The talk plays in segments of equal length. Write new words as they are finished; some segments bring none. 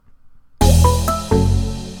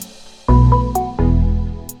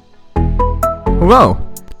Hello,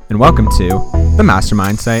 and welcome to the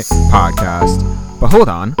Masterminds Site podcast. But hold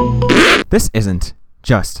on, this isn't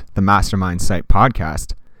just the Masterminds Site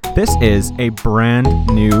podcast. This is a brand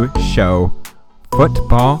new show,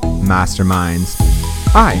 Futbol Masterminds.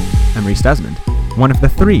 I am Reese Desmond, one of the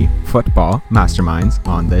 3 football masterminds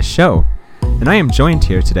on this show. And I am joined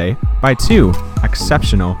here today by 2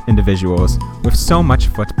 exceptional individuals with so much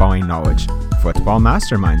footballing knowledge. Football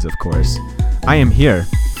masterminds, of course. I am here,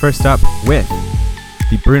 first up, with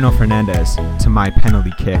the Bruno Fernandes to my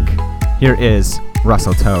penalty kick. Here is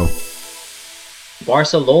Russell Toe.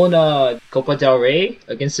 Barcelona Copa del Rey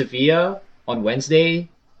against Sevilla on Wednesday.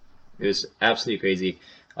 It was absolutely crazy.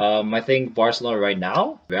 I think Barcelona right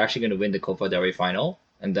now, we're actually going to win the Copa del Rey final.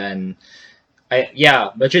 And then,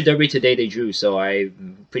 Madrid Derby today they drew, so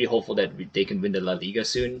I'm pretty hopeful that they can win the La Liga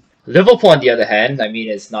soon. Liverpool, on the other hand, I mean,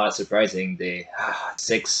 it's not surprising. They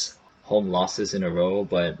 6 home losses in a row,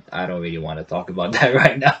 but I don't really want to talk about that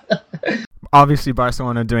right now. Obviously,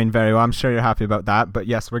 Barcelona doing very well. I'm sure you're happy about that. But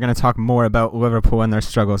yes, we're going to talk more about Liverpool and their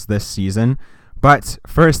struggles this season. But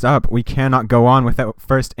first up, we cannot go on without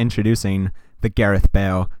first introducing the Gareth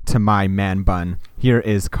Bale to my man bun. Here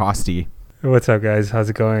is Costi. What's up, guys? How's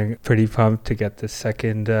it going? Pretty pumped to get the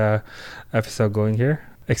second episode going here.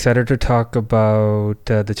 Excited to talk about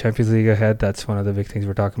the Champions League ahead. That's one of the big things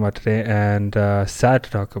we're talking about today. And sad to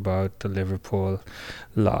talk about the Liverpool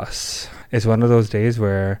loss. It's one of those days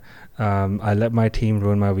where I let my team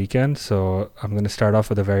ruin my weekend. So I'm going to start off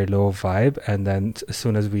with a very low vibe. And then as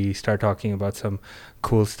soon as we start talking about some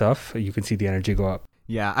cool stuff, you can see the energy go up.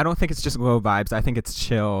 Yeah, I don't think it's just low vibes. I think it's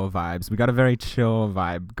chill vibes. We got a very chill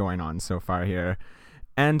vibe going on so far here.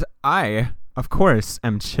 And I, of course,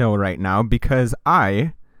 am chill right now because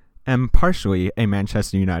I am partially a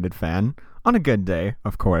Manchester United fan. On a good day,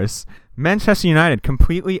 of course. Manchester United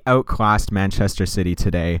completely outclassed Manchester City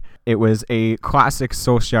today. It was a classic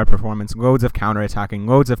Solskjaer performance. Loads of counterattacking,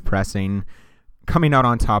 loads of pressing, coming out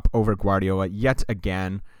on top over Guardiola yet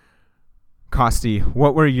again. Costi,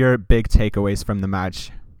 what were your big takeaways from the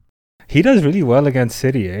match? He does really well against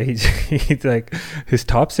City. He's like, his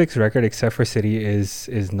top 6 record except for City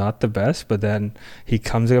is not the best, but then he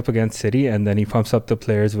comes up against City and then he pumps up the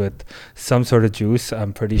players with some sort of juice,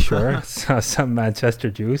 I'm pretty sure, some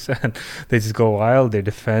Manchester juice, and they just go wild. They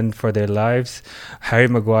defend for their lives. Harry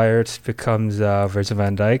Maguire becomes Virgil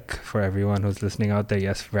van Dijk. For everyone who's listening out there,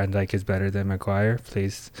 yes, Van Dijk is better than Maguire.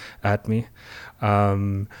 Please at me.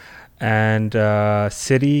 And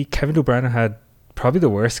City, Kevin De Bruyne had probably the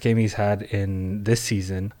worst game he's had in this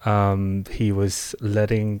season. He was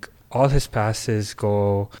letting all his passes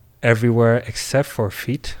go everywhere except for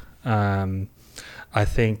feet. I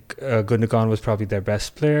think Gundogan was probably their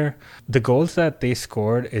best player. The goals that they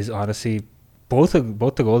scored is honestly both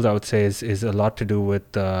the goals, I would say, is a lot to do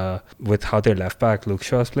with how their left back Luke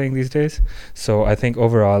Shaw is playing these days. So I think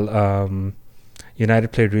overall,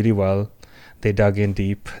 United played really well. They dug in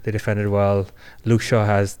deep. They defended well. Luke Shaw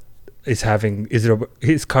is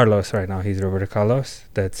Carlos right now. He's Roberto Carlos.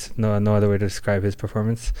 That's no other way to describe his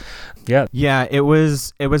performance. Yeah, it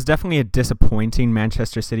was definitely a disappointing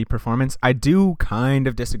Manchester City performance. I do kind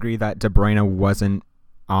of disagree that De Bruyne wasn't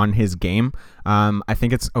on his game. I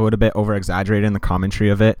think it's a little bit over exaggerated in the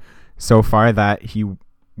commentary of it so far that he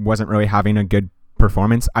wasn't really having a good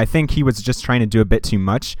performance. I think he was just trying to do a bit too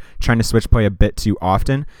much, trying to switch play a bit too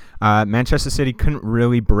often. Manchester City couldn't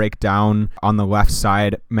really break down on the left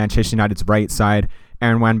side. Manchester United's right side,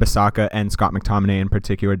 Aaron Wan-Bissaka and Scott McTominay in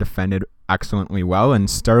particular defended excellently well. And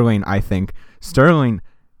Sterling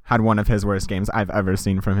had one of his worst games I've ever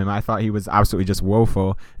seen from him. I thought he was absolutely just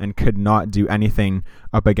woeful and could not do anything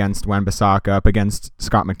up against Wan-Bissaka, up against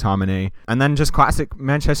Scott McTominay. And then just classic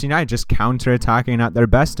Manchester United just counter-attacking at their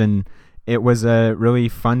best, and it was really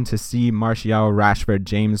fun to see Martial, Rashford,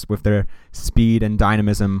 James with their speed and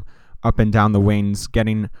dynamism up and down the wings,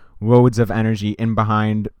 getting loads of energy in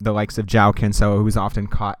behind the likes of João Cancelo, who's often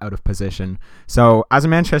caught out of position. So as a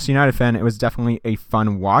Manchester United fan, it was definitely a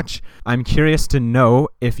fun watch. I'm curious to know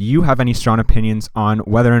if you have any strong opinions on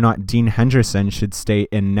whether or not Dean Henderson should stay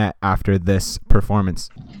in net after this performance.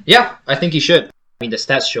 Yeah, I think he should. I mean, the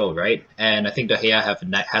stats show, right? And I think De Gea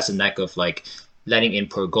has a knack of letting in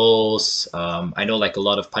poor goals. I know a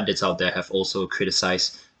lot of pundits out there have also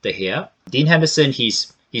criticized De Gea. Dean Henderson,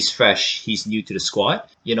 he's fresh. He's new to the squad.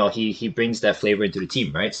 You know, he brings that flavor into the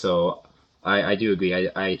team, right? So I do agree.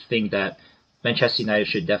 I think that Manchester United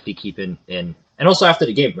should definitely keep him in. And also after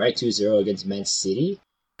the game, right? 2-0 against Man City.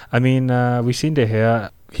 I mean, we've seen De Gea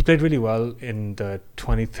he played really well in the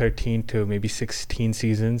 2013 to maybe 16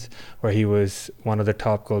 seasons, where he was one of the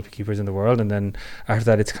top goalkeepers in the world. And then after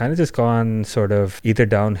that, it's kind of just gone sort of either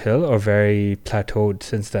downhill or very plateaued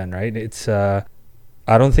since then, right? It's I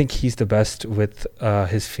don't think he's the best with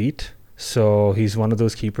his feet. So he's one of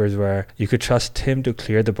those keepers where you could trust him to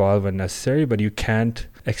clear the ball when necessary, but you can't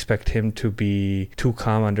expect him to be too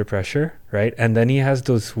calm under pressure, right? And then he has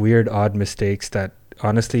those weird, odd mistakes that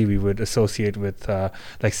honestly we would associate with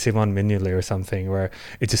like Simon Mignolet or something, where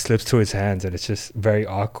it just slips through his hands and it's just very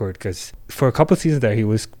awkward, because for a couple of seasons there he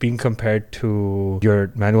was being compared to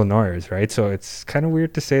your Manuel Neuer's, right? So it's kind of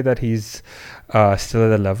weird to say that he's still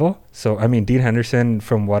at a level. So I mean, Dean Henderson,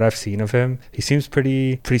 from what I've seen of him, he seems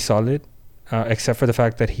pretty solid. Except for the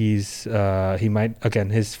fact that he might, again,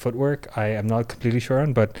 his footwork I am not completely sure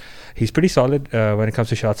on, but he's pretty solid when it comes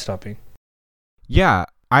to shot stopping. Yeah,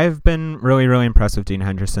 I've been really, really impressed with Dean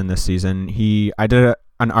Henderson this season. I did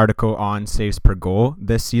an article on saves per goal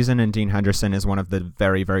this season, and Dean Henderson is one of the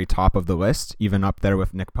very, very top of the list, even up there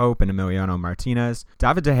with Nick Pope and Emiliano Martinez.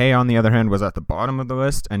 David De Gea, on the other hand, was at the bottom of the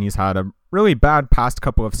list, and he's had a really bad past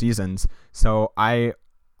couple of seasons. So I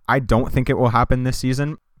don't think it will happen this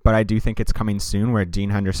season, but I do think it's coming soon, where Dean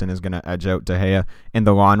Henderson is going to edge out De Gea in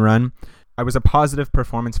the long run. It was a positive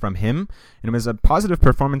performance from him, and it was a positive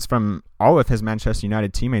performance from all of his Manchester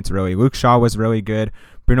United teammates, really. Luke Shaw was really good.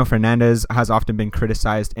 Bruno Fernandes has often been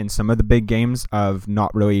criticized in some of the big games of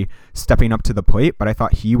not really stepping up to the plate, but I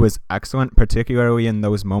thought he was excellent, particularly in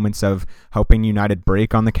those moments of helping United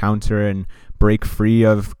break on the counter and break free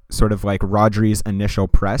of sort of like Rodri's initial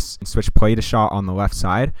press and switch play to Shaw on the left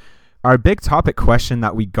side. Our big topic question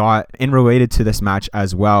that we got in related to this match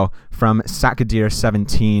as well from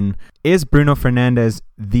Sakadir17, is Bruno Fernandes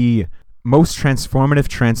the most transformative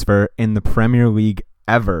transfer in the Premier League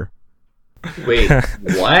ever? Wait,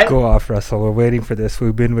 what? Go off, Russell. We're waiting for this.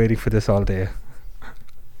 We've been waiting for this all day.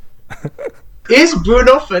 Is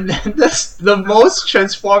Bruno Fernandes the most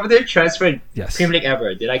transformative transfer in Yes. Premier League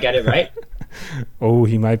ever? Did I get it right? Oh,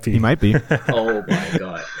 he might be. He might be. Oh my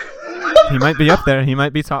god. He might be up there. He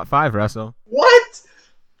might be top 5, Russell. What?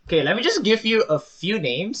 Okay, let me just give you a few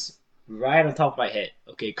names right on top of my head.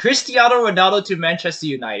 Okay, Cristiano Ronaldo to Manchester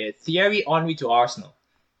United, Thierry Henry to Arsenal,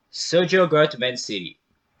 Sergio Aguero to Man City,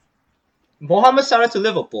 Mohamed Salah to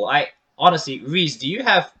Liverpool. Honestly, Reese, do you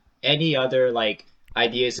have any other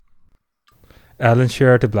ideas? Alan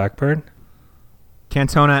Shearer to Blackburn.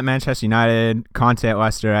 Cantona at Manchester United, Conte at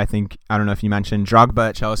Leicester. I don't know if you mentioned Drogba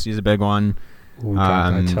at Chelsea is a big one. Ooh,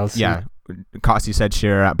 Drogba at Chelsea. Yeah, Costi said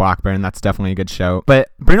Shearer at Blackburn. That's definitely a good show.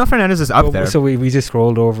 But Bruno Fernandes is up there. So we just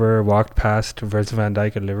scrolled over, walked past Virgil van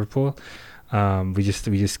Dijk at Liverpool. We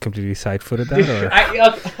just completely side-footed that. Or?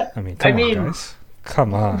 Come on, guys.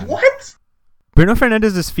 Come on. What? Bruno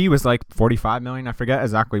Fernandes' fee was like 45 million. I forget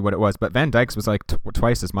exactly what it was, but Van Dijk's was like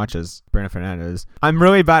twice as much as Bruno Fernandes. I'm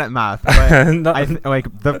really bad at math, but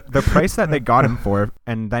the price that they got him for,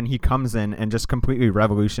 and then he comes in and just completely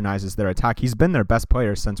revolutionizes their attack. He's been their best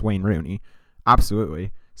player since Wayne Rooney.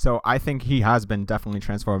 Absolutely. So I think he has been definitely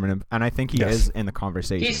transformative, and I think he is in the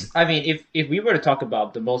conversation. If we were to talk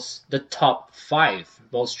about the top 5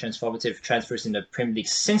 most transformative transfers in the Premier League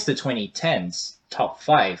since the 2010s, top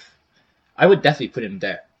 5, I would definitely put him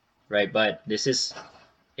there, right? But this is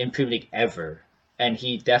in Premier League ever, and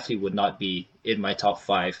he definitely would not be in my top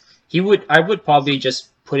 5. I would probably just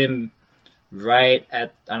put him right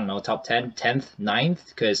at, I don't know, top 10, 10th, 9th,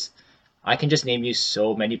 because I can just name you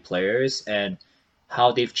so many players and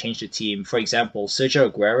how they've changed the team. For example, Sergio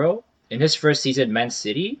Aguero, in his first season, Man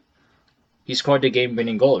City, he scored the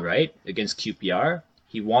game-winning goal, right? Against QPR.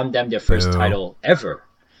 He won them their first title ever.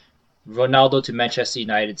 Ronaldo to Manchester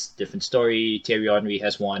United's different story. Thierry Henry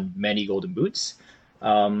has won many golden boots.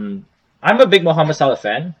 I'm a big Mohamed Salah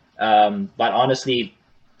fan, but honestly,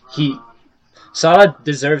 Salah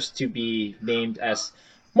deserves to be named as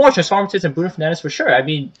more transformative than Bruno Fernandes for sure. I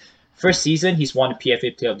mean, first season he's won the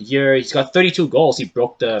PFA Player of the Year. He's got 32 goals. He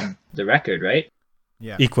broke the record, right?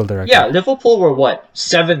 Yeah, equal the record. Yeah, Liverpool were what,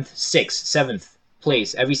 7th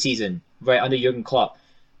place every season, right under Jurgen Klopp.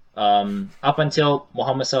 Up until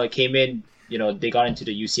Mohamed Salah came in, they got into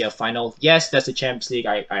the UCL final. Yes, that's the Champions League.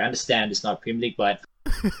 I understand it's not Premier League, but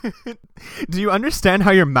do you understand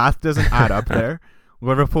how your math doesn't add up there?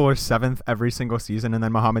 Liverpool were 7th every single season, and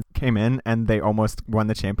then Mohamed came in and they almost won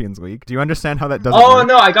the Champions League. Do you understand how that doesn't work?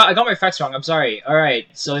 No, I got my facts wrong. I'm sorry. All right,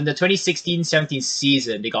 so in the 2016-17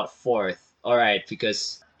 season, they got 4th. All right,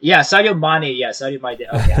 because Sadio Mane.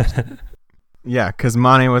 Okay. Yeah, because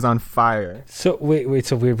Mane was on fire. So wait.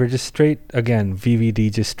 So we're just straight again.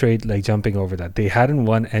 VVD just straight jumping over that. They hadn't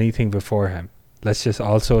won anything before him. Let's just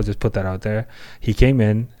also just put that out there. He came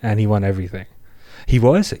in and he won everything.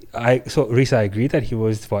 Risa, I agree that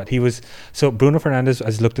so Bruno Fernandes, I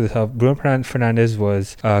just looked at this up, Bruno Fernandes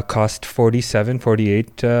was cost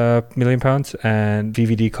 48 million pounds, and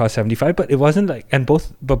VVD cost 75, but it wasn't like,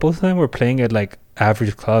 both of them were playing at like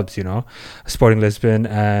average clubs, Sporting Lisbon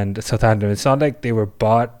and Southampton. It's not like they were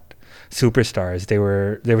bought superstars. They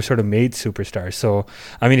were sort of made superstars. So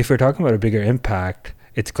I mean, if we're talking about a bigger impact,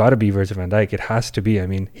 it's got to be Virgil van Dijk. It has to be. I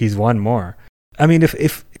mean, he's won more. I mean,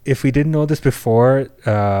 if we didn't know this before,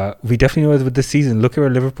 we definitely know it with this season. Look at where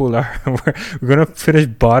Liverpool are. We're going to finish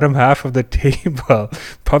bottom half of the table,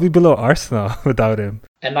 probably below Arsenal without him.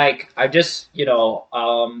 And like, I just, in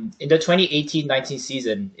the 2018-19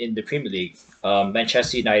 season in the Premier League,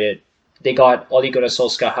 Manchester United, they got Ole Gunnar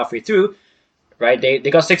Solskjaer halfway through, right? They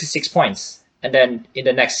got 66 points. And then in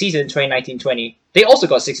the next season, 2019-20, they also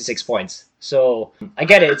got 66 points. So I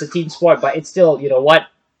get it, it's a team sport, but it's still, what?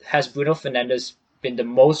 Has Bruno Fernandes been the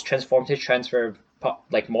most transformative transfer,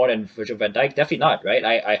 like more than Virgil van Dijk? Definitely not, right?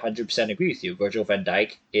 I 100% agree with you. Virgil van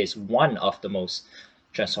Dijk is one of the most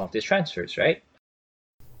transformative transfers, right?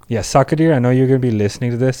 Yeah, Sakadir, I know you're going to be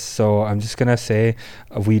listening to this, so I'm just going to say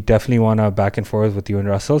we definitely want to back and forth with you and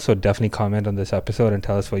Russell, so definitely comment on this episode and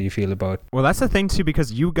tell us what you feel about. Well, that's the thing too,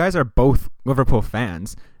 because you guys are both Liverpool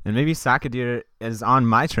fans, and maybe Sakadir is on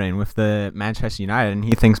my train with the Manchester United, and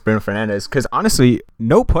he thinks Bruno Fernandes, because honestly,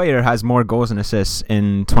 no player has more goals and assists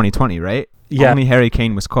in 2020, right? Yeah. Only Harry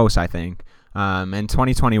Kane was close, I think. In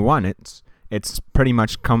 2021, it's pretty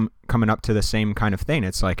much coming up to the same kind of thing.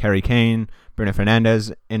 It's like Harry Kane, Bruno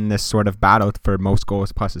Fernandes in this sort of battle for most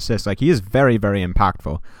goals plus assists. Like, he is very, very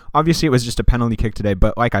impactful. Obviously, it was just a penalty kick today,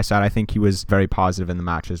 but like I said, I think he was very positive in the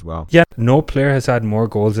match as well. Yeah, no player has had more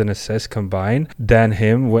goals and assists combined than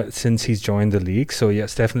him since he's joined the league. So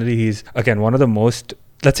yes, definitely he's, again, one of the most,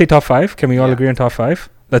 let's say top 5. Can we all agree on top 5?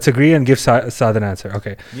 Let's agree and give Saad an answer.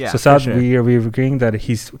 Okay. Yeah, so Saad, sure. we're agreeing that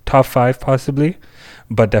he's top 5 possibly,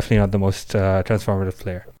 but definitely not the most transformative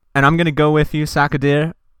player. And I'm going to go with you,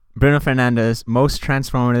 Sakadir. Bruno Fernandes, most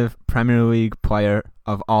transformative Premier League player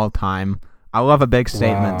of all time. I love a big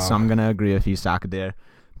statement, so I'm going to agree with you, Sakadir.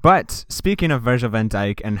 But speaking of Virgil van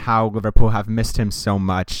Dijk and how Liverpool have missed him so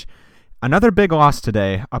much, another big loss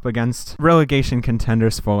today up against relegation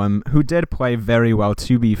contenders Fulham, who did play very well,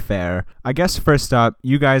 to be fair. I guess first up,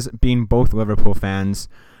 you guys being both Liverpool fans,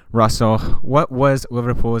 Russell, what was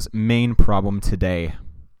Liverpool's main problem today?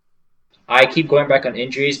 I keep going back on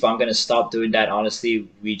injuries, but I'm gonna stop doing that. Honestly,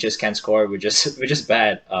 we just can't score. We're just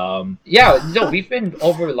bad. We've been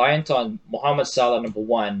over reliant on Mohamed Salah number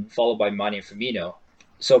 1, followed by Mane and Firmino.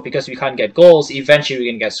 So because we can't get goals, eventually we're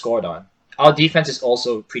gonna get scored on. Our defense is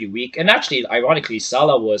also pretty weak, and actually, ironically,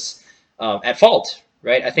 Salah was at fault.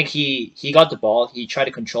 Right? I think he got the ball. He tried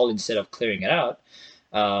to control instead of clearing it out,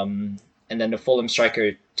 and then the Fulham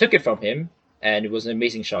striker took it from him. And it was an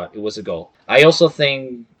amazing shot. It was a goal. I also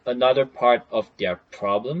think another part of their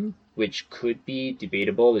problem, which could be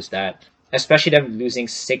debatable, is that, especially them losing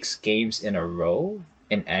 6 games in a row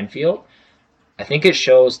in Anfield, I think it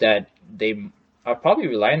shows that they are probably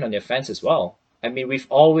relying on their fans as well. I mean, we've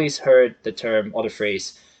always heard the term or the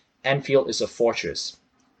phrase, Anfield is a fortress,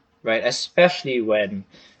 right? Especially when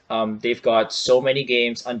they've got so many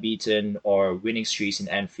games unbeaten or winning streaks in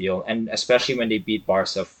Anfield, and especially when they beat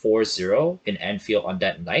Barca 4-0 in Anfield on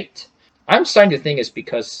that night. I'm starting to think it's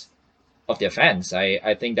because of their fans.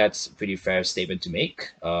 I think that's a pretty fair statement to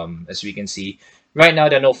make. As we can see, right now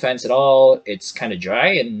there are no fans at all. It's kind of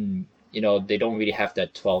dry, and they don't really have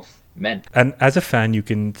that 12th men. And as a fan, you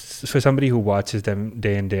can, for somebody who watches them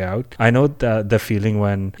day in, day out, I know the feeling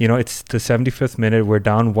when, it's the 75th minute, we're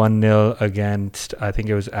down 1-0 against, I think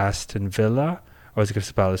it was Aston Villa, or was it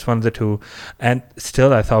Crystal Palace, one of the two, and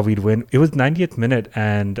still I thought we'd win. It was 90th minute,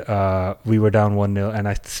 and we were down 1-0, and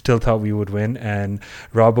I still thought we would win, and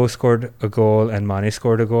Robbo scored a goal, and Mane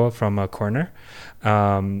scored a goal from a corner.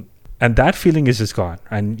 And that feeling is just gone.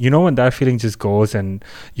 And when that feeling just goes and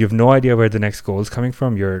you have no idea where the next goal is coming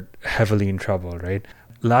from, you're heavily in trouble, right?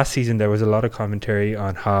 Last season, there was a lot of commentary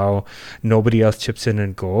on how nobody else chips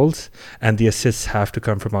in goals and the assists have to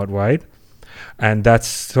come from out wide. And that's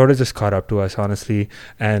sort of just caught up to us, honestly.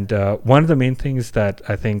 And one of the main things that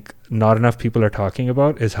I think not enough people are talking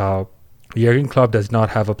about is how Jurgen Klopp does not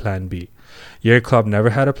have a plan B. Jurgen Klopp never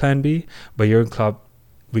had a plan B, but Jurgen Klopp,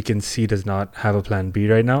 we can see, does not have a plan B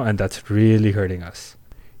right now, and that's really hurting us.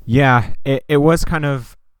 Yeah, it was kind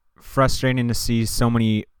of frustrating to see so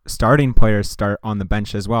many starting players start on the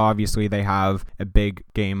bench as well. Obviously, they have a big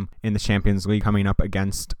game in the Champions League coming up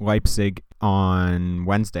against Leipzig on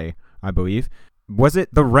Wednesday, I believe. Was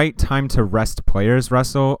it the right time to rest players,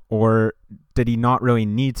 Russell, or did he not really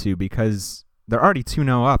need to because they're already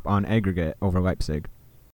 2-0 up on aggregate over Leipzig?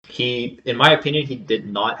 In my opinion, he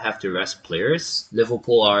did not have to rest players.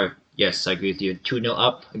 Liverpool are, yes, I agree with you, 2-0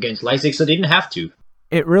 up against Leipzig, so they didn't have to.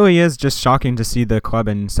 It really is just shocking to see the club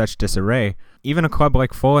in such disarray. Even a club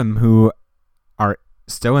like Fulham, who are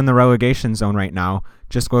still in the relegation zone right now,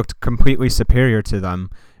 just looked completely superior to them.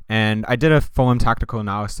 And I did a Fulham tactical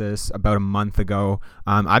analysis about a month ago.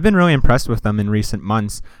 I've been really impressed with them in recent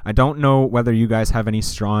months. I don't know whether you guys have any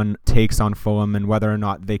strong takes on Fulham and whether or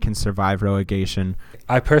not they can survive relegation.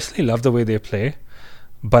 I personally love the way they play,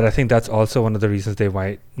 but I think that's also one of the reasons they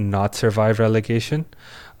might not survive relegation.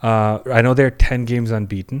 I know they're 10 games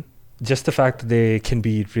unbeaten. Just the fact that they can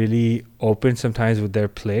be really open sometimes with their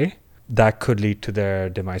play, that could lead to their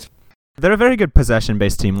demise. They're a very good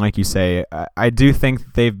possession-based team, like you say. I do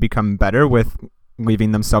think they've become better with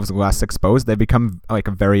leaving themselves less exposed. They've become like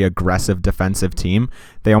a very aggressive defensive team.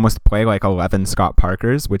 They almost play like 11 Scott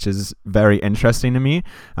Parkers, which is very interesting to me.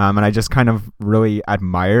 And I just kind of really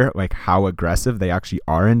admire like how aggressive they actually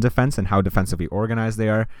are in defense and how defensively organized they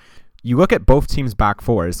are. You look at both teams' back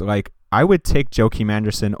fours, like I would take Joachim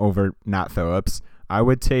Anderson over Nat Phillips. I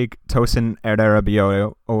would take Tosin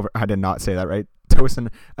Adarabioyo over, I did not say that right, Tosin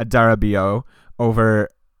Adarabioyo over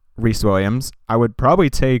Reece Williams. I would probably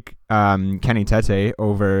take Kenny Tete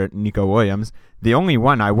over Nico Williams. The only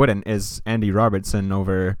one I wouldn't is Andy Robertson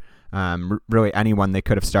over really anyone they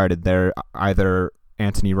could have started there, either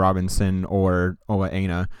Anthony Robinson or Ola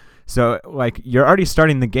Aina. So like you're already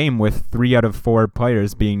starting the game with 3 out of 4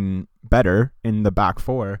 players being better in the back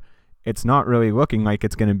four. It's not really looking like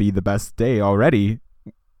it's going to be the best day already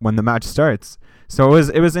when the match starts. So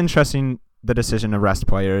it was interesting, the decision to rest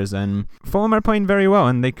players, and Fulham are playing very well,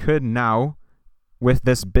 and they could now, with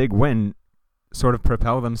this big win, sort of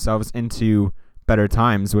propel themselves into better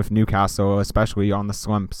times with Newcastle, especially on the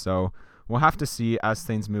slump. So we'll have to see as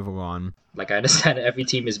things move along. Like, I understand every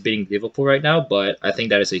team is beating Liverpool right now, but I think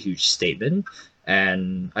that is a huge statement,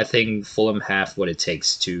 and I think Fulham have what it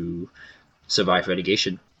takes to survive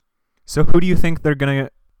relegation. So who do you think they're going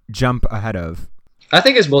to jump ahead of? I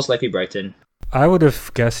think it's most likely Brighton. I would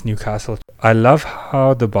have guessed Newcastle. I love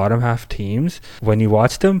how the bottom half teams, when you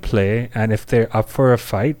watch them play, and if they're up for a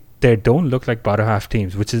fight, they don't look like bottom half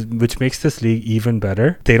teams, which makes this league even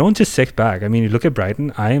better. They don't just sit back. I mean, you look at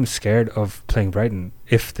Brighton. I am scared of playing Brighton.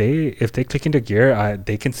 If they click into gear,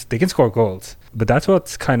 they can score goals. But that's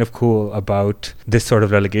what's kind of cool about this sort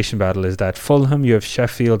of relegation battle, is that Fulham, you have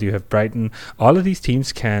Sheffield, you have Brighton. All of these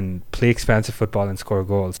teams can play expansive football and score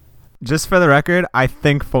goals. Just for the record, I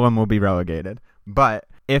think Fulham will be relegated. But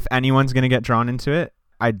if anyone's going to get drawn into it,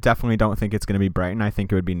 I definitely don't think it's going to be Brighton. I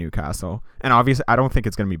think it would be Newcastle. And obviously, I don't think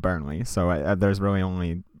it's going to be Burnley. So there's really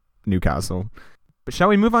only Newcastle. But shall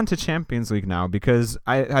we move on to Champions League now? Because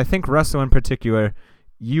I think, Russell, in particular,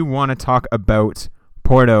 you want to talk about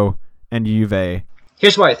Porto and Juve.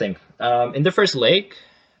 Here's what I think. In the first leg,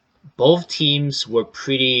 both teams were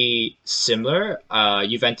pretty similar.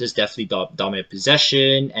 Juventus definitely dominated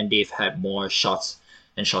possession, and they've had more shots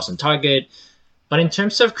on target. But in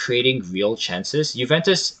terms of creating real chances,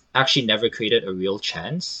 Juventus actually never created a real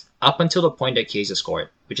chance up until the point that Chiesa scored,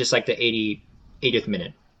 which is like the 80th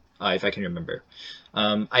minute, if I can remember.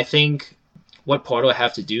 I think what Porto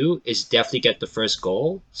have to do is definitely get the first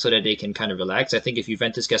goal so that they can kind of relax. I think if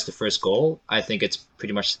Juventus gets the first goal, I think it's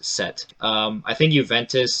pretty much set. I think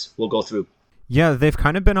Juventus will go through. Yeah, they've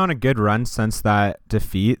kind of been on a good run since that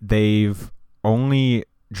defeat. They've only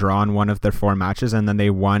drawn one of their 4 matches, and then they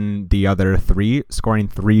won the other 3, scoring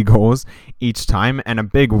 3 goals each time, and a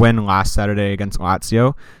big win last Saturday against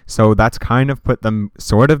Lazio. So that's kind of put them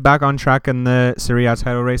sort of back on track in the Serie A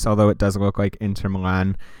title race, although it does look like Inter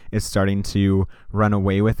Milan is starting to run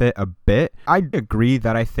away with it a bit. I agree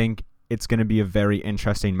that I think it's going to be a very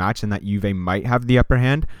interesting match and that Juve might have the upper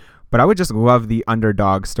hand, but I would just love the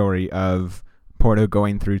underdog story of Porto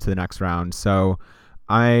going through to the next round. So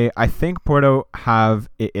I think Porto have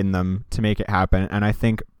it in them to make it happen, and I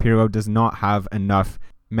think Pirlo does not have enough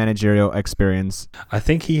managerial experience. I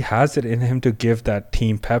think he has it in him to give that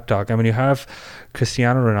team pep talk. I mean, you have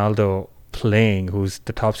Cristiano Ronaldo playing, who's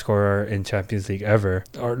the top scorer in Champions League ever,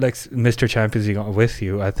 or like Mr. Champions League with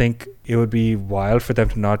you. I think it would be wild for them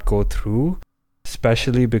to not go through,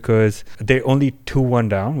 especially because they're only 2-1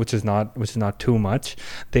 down, which is not too much.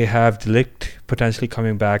 They have De Ligt potentially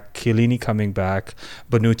coming back, Chiellini coming back,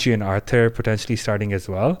 Bonucci and Arthur potentially starting as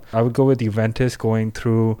well. I would go with Juventus going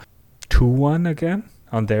through 2-1 again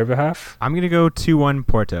on their behalf. I'm going to go 2-1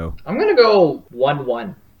 Porto. I'm going to go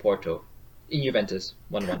 1-1 Porto. in Juventus,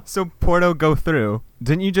 1-1. So Porto go through.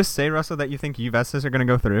 Didn't you just say, Russell, that you think Juventus are going to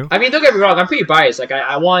go through? I mean, don't get me wrong, I'm pretty biased. Like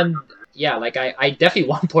I want, yeah, like I definitely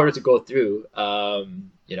want Porto to go through.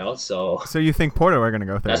 So So you think Porto are going to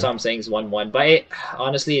go through? that's what I'm saying is 1-1. But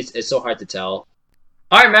honestly, it's so hard to tell.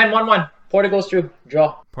 All right, man, 1-1. Porto goes through.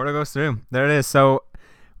 Draw. Porto goes through. There it is. So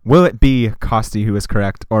will it be Costi who is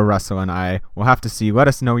correct, or Russell and I? We'll have to see. Let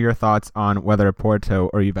us know your thoughts on whether Porto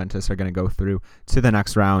or Juventus are going to go through to the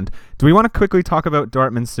next round. Do we want to quickly talk about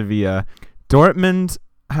Dortmund-Sevilla? Dortmund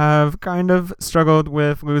have kind of struggled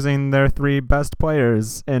with losing their 3 best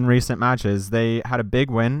players in recent matches. They had a big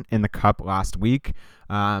win in the Cup last week,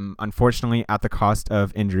 unfortunately at the cost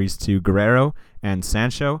of injuries to Guerrero and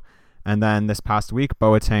Sancho. And then this past week,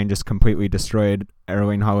 Boateng just completely destroyed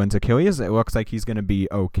Erling Haaland's Achilles. It looks like he's going to be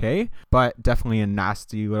okay, but definitely a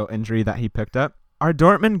nasty little injury that he picked up. Are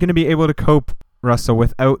Dortmund going to be able to cope, Russell,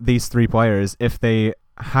 without these 3 players if they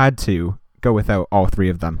had to go without all 3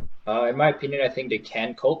 of them? In my opinion, I think they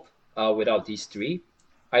can cope without these 3.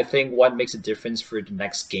 I think what makes a difference for the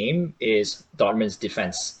next game is Dortmund's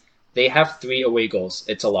defense. They have 3 away goals.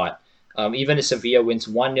 It's a lot. Even if Sevilla wins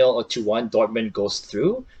 1-0 or 2-1, Dortmund goes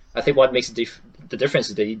through. I think what makes the difference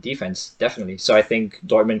is the defense, definitely. So I think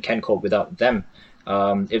Dortmund can cope without them.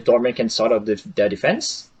 If Dortmund can sort out their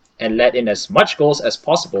defense and let in as much goals as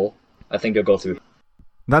possible, I think they'll go through.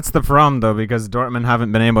 That's the problem, though, because Dortmund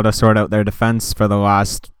haven't been able to sort out their defense for the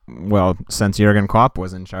last, since Jurgen Klopp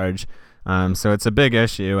was in charge. So it's a big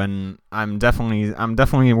issue, and I'm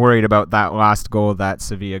definitely worried about that last goal that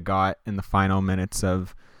Sevilla got in the final minutes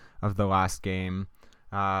of the last game.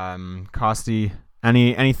 Costi,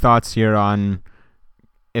 any thoughts here on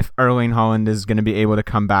if Erling Haaland is going to be able to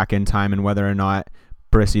come back in time and whether or not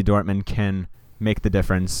Borussia Dortmund can make the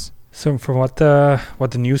difference? So from what the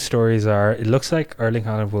news stories are, it looks like Erling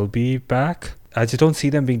Haaland will be back. I just don't see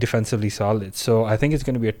them being defensively solid. So I think it's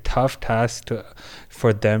going to be a tough task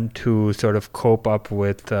for them to sort of cope up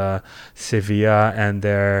with Sevilla and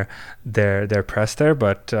their press there.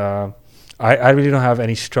 But I really don't have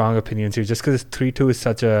any strong opinions here, just because 3-2 is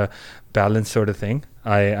such a balanced sort of thing.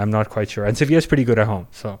 I'm not quite sure. And Sevilla's pretty good at home.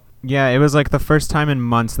 So yeah, it was like the first time in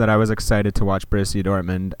months that I was excited to watch Borussia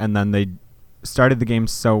Dortmund, and then they started the game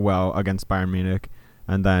so well against Bayern Munich,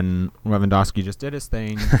 and then Lewandowski just did his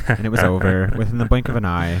thing, and it was over within the blink of an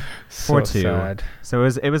eye. 4-2. Sad. So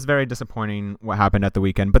it was very disappointing what happened at the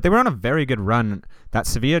weekend, but they were on a very good run. That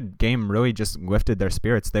Sevilla game really just lifted their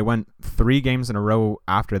spirits. They went 3 games in a row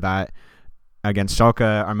after that against Schalke,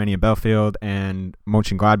 Arminia Bielefeld, and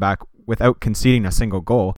Mönchengladbach without conceding a single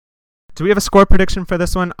goal. Do we have a score prediction for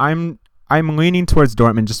this one? I'm leaning towards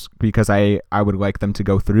Dortmund just because I would like them to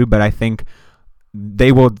go through, but I think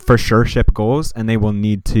they will for sure ship goals, and they will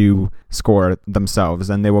need to score themselves,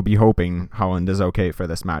 and they will be hoping Haaland is okay for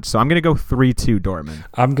this match. So I'm going to go 3-2 Dortmund.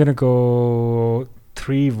 I'm going to go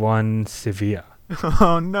 3-1 Sevilla.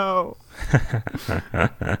 Oh, no.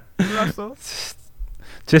 Russell?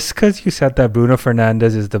 Just because you said that Bruno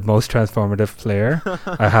Fernandes is the most transformative player,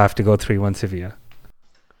 I have to go 3-1 Sevilla.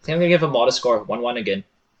 I think I'm going to give a modest score, 1-1 again.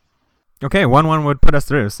 Okay, 1-1 would put us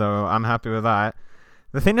through, so I'm happy with that.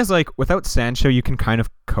 The thing is, like, without Sancho, you can kind of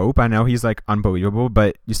cope. I know he's, like, unbelievable,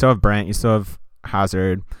 but you still have Brandt, you still have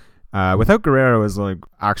Hazard. Without Guerrero is, like,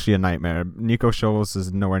 actually a nightmare. Nico Scholes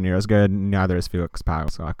is nowhere near as good, neither is Felix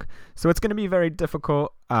Passlack. So it's going to be very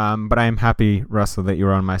difficult, but I am happy, Russell, that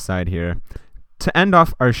you're on my side here. To end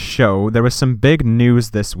off our show, there was some big news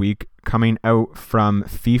this week coming out from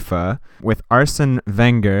FIFA with Arsene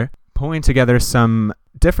Wenger pulling together some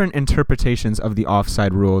different interpretations of the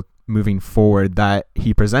offside rule moving forward that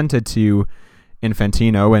he presented to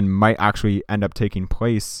Infantino and might actually end up taking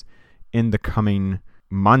place in the coming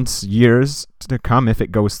months, years to come if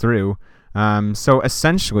it goes through. So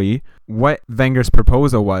essentially, what Wenger's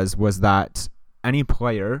proposal was that any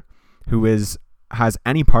player who has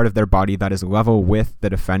any part of their body that is level with the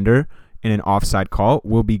defender in an offside call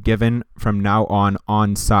will be given from now on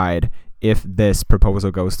onside if this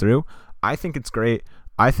proposal goes through. I think it's great.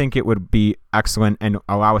 I think it would be excellent and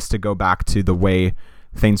allow us to go back to the way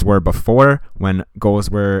things were before, when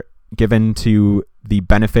goals were given to the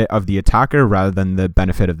benefit of the attacker rather than the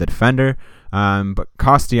benefit of the defender. But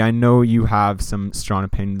Costi, I know you have some strong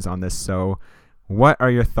opinions on this, so what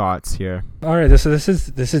are your thoughts here? All right, this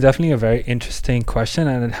is definitely a very interesting question,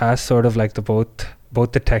 and it has sort of like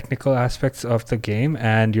both the technical aspects of the game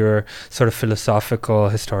and your sort of philosophical,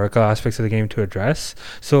 historical aspects of the game to address.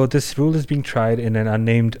 So this rule is being tried in an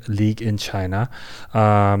unnamed league in China,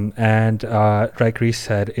 and like Reese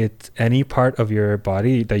said, it's any part of your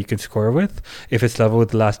body that you can score with. If it's level with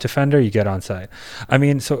the last defender, you get onside. I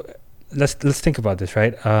mean, so let's think about this,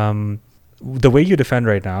 right? the way you defend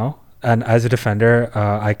right now, and as a defender,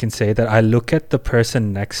 I can say that I look at the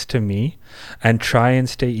person next to me and try and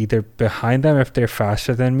stay either behind them if they're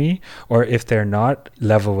faster than me, or if they're not,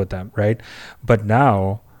 level with them, right? But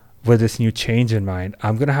now, with this new change in mind,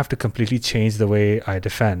 I'm going to have to completely change the way I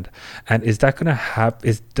defend. And is that going to happen?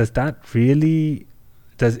 Is that really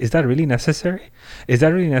necessary? Is that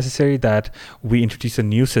really necessary that we introduce a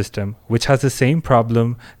new system which has the same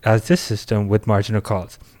problem as this system with marginal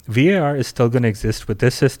calls? VAR is still going to exist with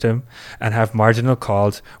this system and have marginal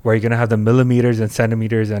calls where you're going to have the millimeters and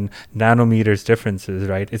centimeters and nanometers differences,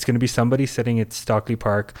 right? It's going to be somebody sitting at Stockley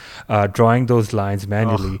Park drawing those lines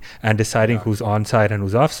manually and deciding who's onside and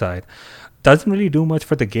who's offside. Doesn't really do much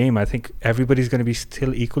for the game. I think everybody's going to be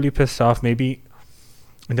still equally pissed off, maybe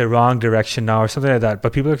in the wrong direction now or something like that,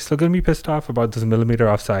 but people are still going to be pissed off about those millimeter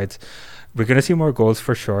offsides. We're going to see more goals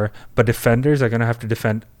for sure, but defenders are going to have to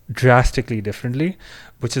defend drastically differently,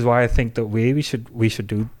 which is why I think the way we should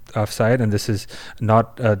do offside, and this is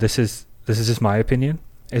not this is just my opinion,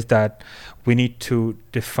 is that we need to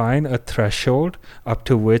define a threshold up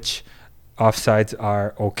to which offsides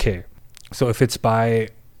are okay. So if it's by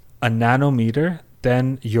a nanometer,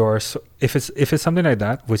 then if it's something like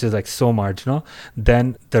that, which is like so marginal,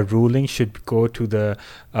 then the ruling should go to the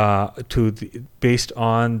based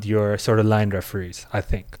on your sort of line referees, I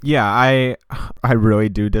think. Yeah, I really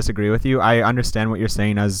do disagree with you. I understand what you're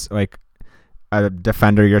saying as like a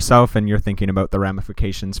defender yourself, and you're thinking about the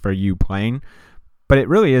ramifications for you playing, but it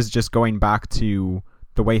really is just going back to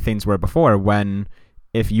the way things were before, when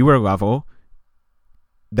if you were level,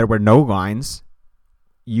 there were no lines,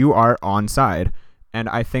 you are onside. And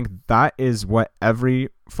I think that is what every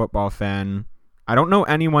football fan, I don't know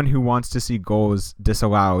anyone who wants to see goals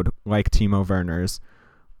disallowed like Timo Werner's.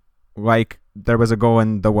 Like, there was a goal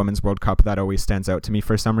in the Women's World Cup that always stands out to me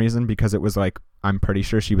for some reason, because it was like, I'm pretty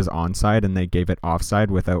sure she was onside and they gave it offside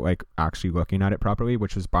without like actually looking at it properly,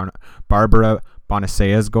 which was Barbara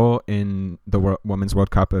Bonacea's goal in the Women's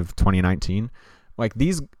World Cup of 2019. Like,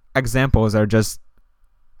 these examples are just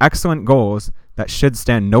excellent goals that should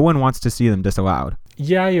stand. No one wants to see them disallowed.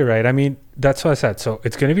 Yeah, you're right. I mean, that's what I said. So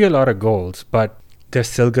it's going to be a lot of goals, but there's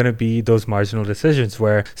still going to be those marginal decisions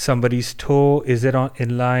where somebody's toe, is it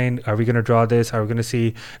in line? Are we going to draw this? Are we going to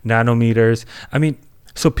see nanometers? I mean,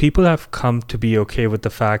 so people have come to be okay with the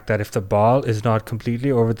fact that if the ball is not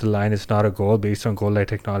completely over the line, it's not a goal based on goal line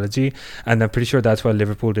technology. And I'm pretty sure that's why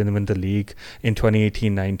Liverpool didn't win the league in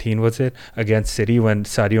 2018-19, was it? Against City, when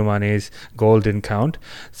Sadio Mane's goal didn't count.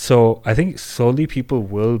 So I think slowly people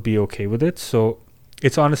will be okay with it. So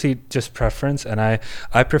it's honestly just preference. And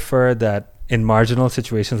I prefer that in marginal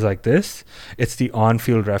situations like this, it's the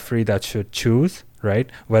on-field referee that should choose, right?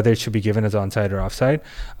 Whether it should be given as onside or offside,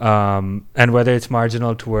 and whether it's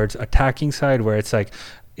marginal towards attacking side, where it's like,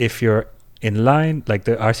 if you're in line, like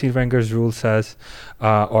the Arsene Wenger's rule says,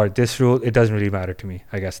 or this rule, it doesn't really matter to me.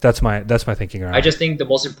 I guess that's my thinking around. I just think the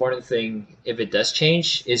most important thing, if it does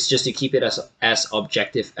change, is just to keep it as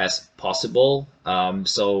objective as possible.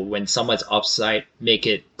 So when someone's offside, make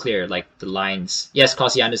it clear, like the lines. Yes,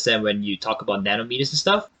 Kasi, I understand when you talk about nanometers and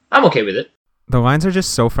stuff. I'm okay with it. The lines are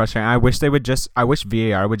just so frustrating. I wish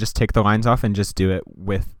VAR would just take the lines off and just do it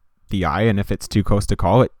with the eye. And if it's too close to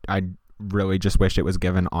call it, I really just wish it was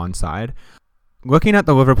given onside. Looking at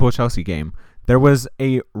the Liverpool-Chelsea game, there was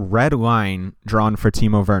a red line drawn for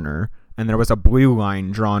Timo Werner, and there was a blue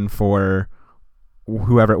line drawn for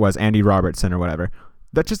whoever it was, Andy Robertson or whatever.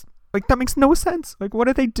 That just, like, that makes no sense. Like, what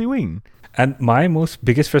are they doing? And my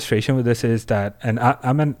biggest frustration with this is that, and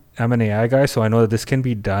I'm an AI guy, so I know that this can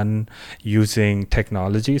be done using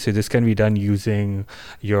technology. So this can be done using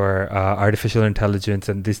your artificial intelligence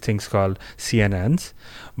and these things called CNNs.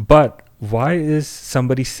 But why is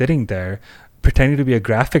somebody sitting there pretending to be a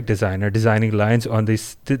graphic designer designing lines on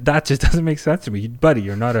this? That just doesn't make sense to me. Buddy,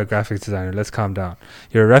 you're not a graphics designer. Let's calm down.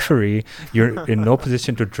 You're a referee. You're in no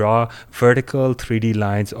position to draw vertical 3D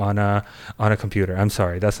lines on a computer. I'm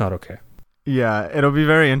sorry, that's not okay. Yeah, it'll be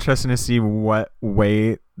very interesting to see what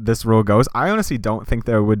way this rule goes. I honestly don't think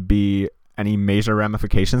there would be any major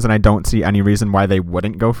ramifications, and I don't see any reason why they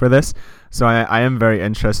wouldn't go for this. So I am very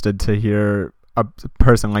interested to hear a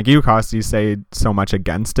person like you, Costi, say so much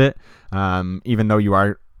against it, even though you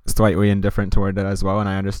are slightly indifferent toward it as well, and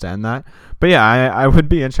I understand that. But yeah, I would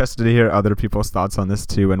be interested to hear other people's thoughts on this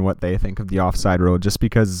too, and what they think of the offside rule, just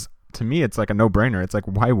because to me it's like a no-brainer. It's like,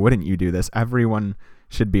 why wouldn't you do this? Everyone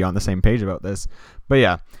should be on the same page about this. But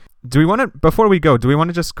yeah, before we go, do we want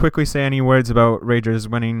to just quickly say any words about Rangers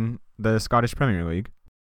winning the Scottish Premier League?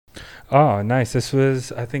 Oh, nice. This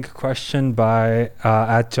was, I think, a question by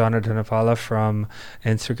at Jonathan Apala from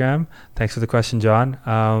Instagram. Thanks for the question, John.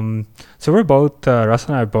 So we're both,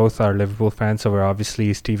 Russell and I both are Liverpool fans, so we're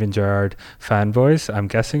obviously Steven Gerrard fanboys. I'm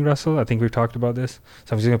guessing, Russell. I think we've talked about this.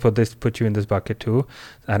 So I'm just gonna put you in this bucket too.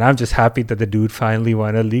 And I'm just happy that the dude finally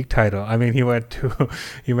won a league title. I mean, he went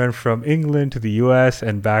from England to the US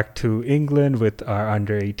and back to England with our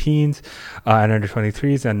under 18s and under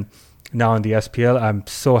 23s, and now in the SPL, I'm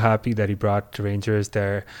so happy that he brought Rangers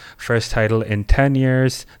their first title in 10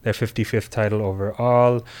 years, their 55th title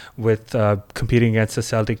overall, with competing against a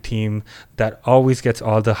Celtic team that always gets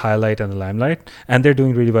all the highlight and the limelight. And they're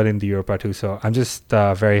doing really well in the Europa too. So I'm just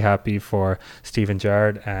very happy for Steven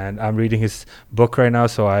Gerrard. And I'm reading his book right now,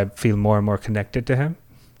 so I feel more and more connected to him.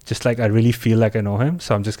 Just like I really feel like I know him.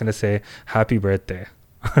 So I'm just going to say happy birthday.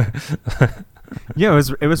 Yeah,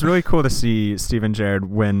 it was really cool to see Steven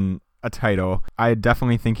Gerrard win a title. I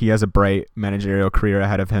definitely think he has a bright managerial career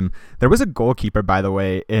ahead of him. There was a goalkeeper, by the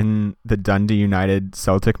way, in the Dundee United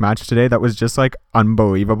Celtic match today that was just like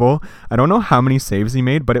unbelievable. I don't know how many saves he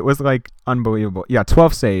made, but it was like unbelievable. Yeah,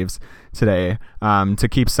 12 saves today to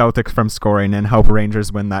keep Celtic from scoring and help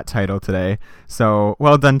Rangers win that title today. So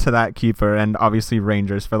well done to that keeper, and obviously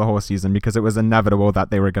Rangers for the whole season, because it was inevitable that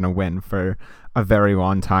they were going to win for a very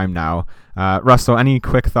long time now. Russell, any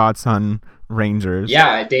quick thoughts on Rangers?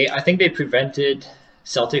 Yeah, I think they prevented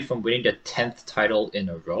Celtic from winning the 10th title in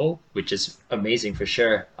a row, which is amazing for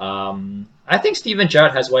sure. I think Steven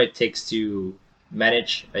Gerrard has what it takes to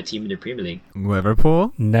manage a team in the Premier League.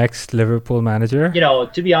 Liverpool? Next Liverpool manager?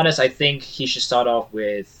 To be honest, I think he should start off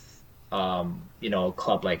with, a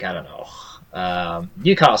club like, I don't know,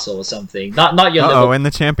 Newcastle or something. Not your Liverpool. In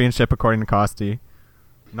the Championship, according to Costi.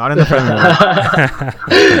 Not in the Premier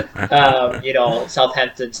League.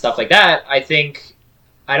 Southampton, stuff like that. I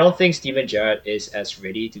don't think Steven Gerrard is as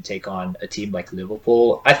ready to take on a team like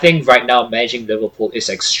Liverpool. I think right now managing Liverpool is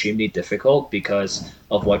extremely difficult because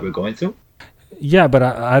of what we're going through. Yeah, but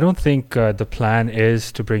I don't think the plan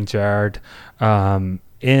is to bring Gerrard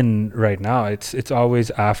in right now. It's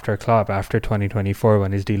always after Klopp, after 2024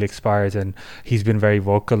 when his deal expires, and he's been very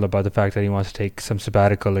vocal about the fact that he wants to take some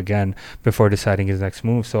sabbatical again before deciding his next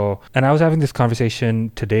move. So, and I was having this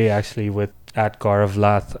conversation today actually with at Gaurav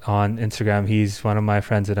Lath on Instagram. He's one of my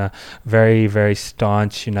friends and a very, very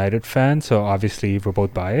staunch United fan. So obviously we're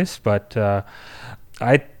both biased, but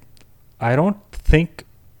I don't think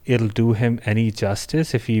it'll do him any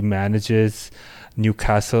justice if he manages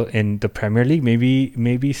Newcastle in the Premier League,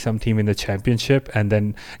 maybe some team in the Championship, and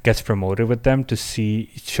then gets promoted with them to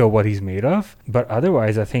show what he's made of. But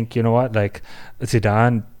otherwise, I think, you know what, like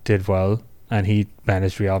Zidane did well and he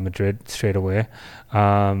managed Real Madrid straight away,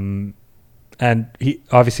 and he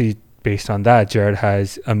obviously, based on that, Gerrard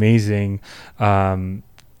has amazing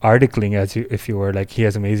articling, if you were like, he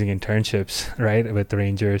has amazing internships, right, with the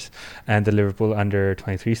Rangers and the Liverpool under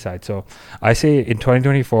 23 side. So I say in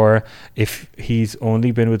 2024, if he's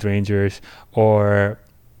only been with Rangers or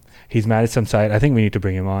he's managed some side, I think we need to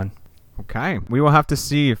bring him on. Okay, we will have to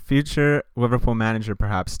see future Liverpool manager,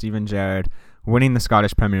 perhaps Steven Gerrard, winning the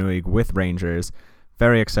Scottish Premier League with Rangers.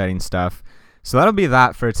 Very exciting stuff. So that'll be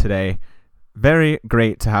that for today. Very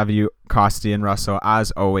great to have you, Costi and Russell, as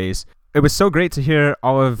always. It was so great to hear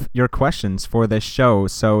all of your questions for this show.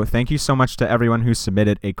 So thank you so much to everyone who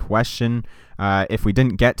submitted a question. If we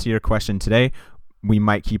didn't get to your question today, we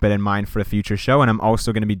might keep it in mind for a future show. And I'm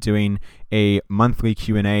also going to be doing a monthly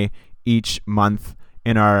Q&A each month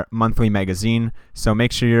in our monthly magazine. So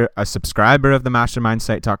make sure you're a subscriber of the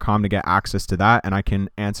mastermindsite.com to get access to that. And I can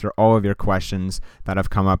answer all of your questions that have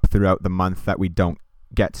come up throughout the month that we don't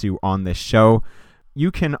get to on this show.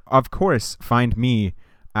 You can, of course, find me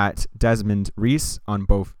at Desmond Reese on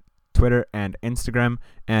both Twitter and Instagram,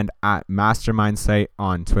 and at Mastermind Site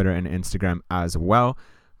on Twitter and Instagram as well.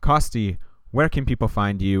 Costi, where can people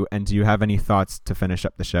find you, and do you have any thoughts to finish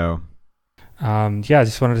up the show? I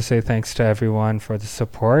just wanted to say thanks to everyone for the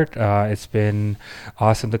support. It's been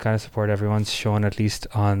awesome to kind of support everyone's shown, at least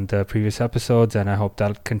on the previous episodes, and I hope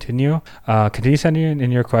that'll continue. Continue sending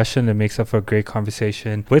in your question. It makes up for a great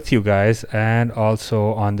conversation with you guys and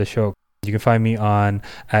also on the show. You can find me on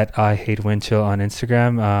at I Hate Winchill on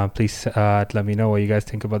Instagram. Please let me know what you guys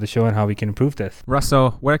think about the show and how we can improve this.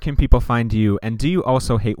 Russell, where can people find you? And do you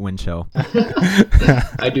also hate Winchill?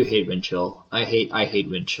 I do hate Winchill. I hate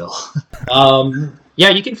Winchill.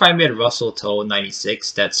 You can find me at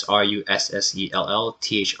RussellToe96. That's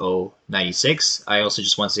RussellTho 96. I also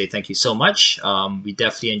just want to say thank you so much. We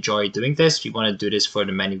definitely enjoy doing this. We want to do this for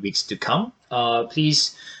the many weeks to come.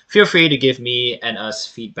 Please feel free to give me and us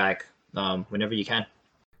feedback whenever you can.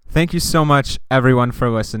 Thank you so much, everyone, for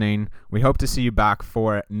listening. We hope to see you back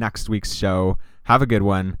for next week's show. Have a good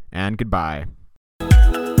one, and goodbye.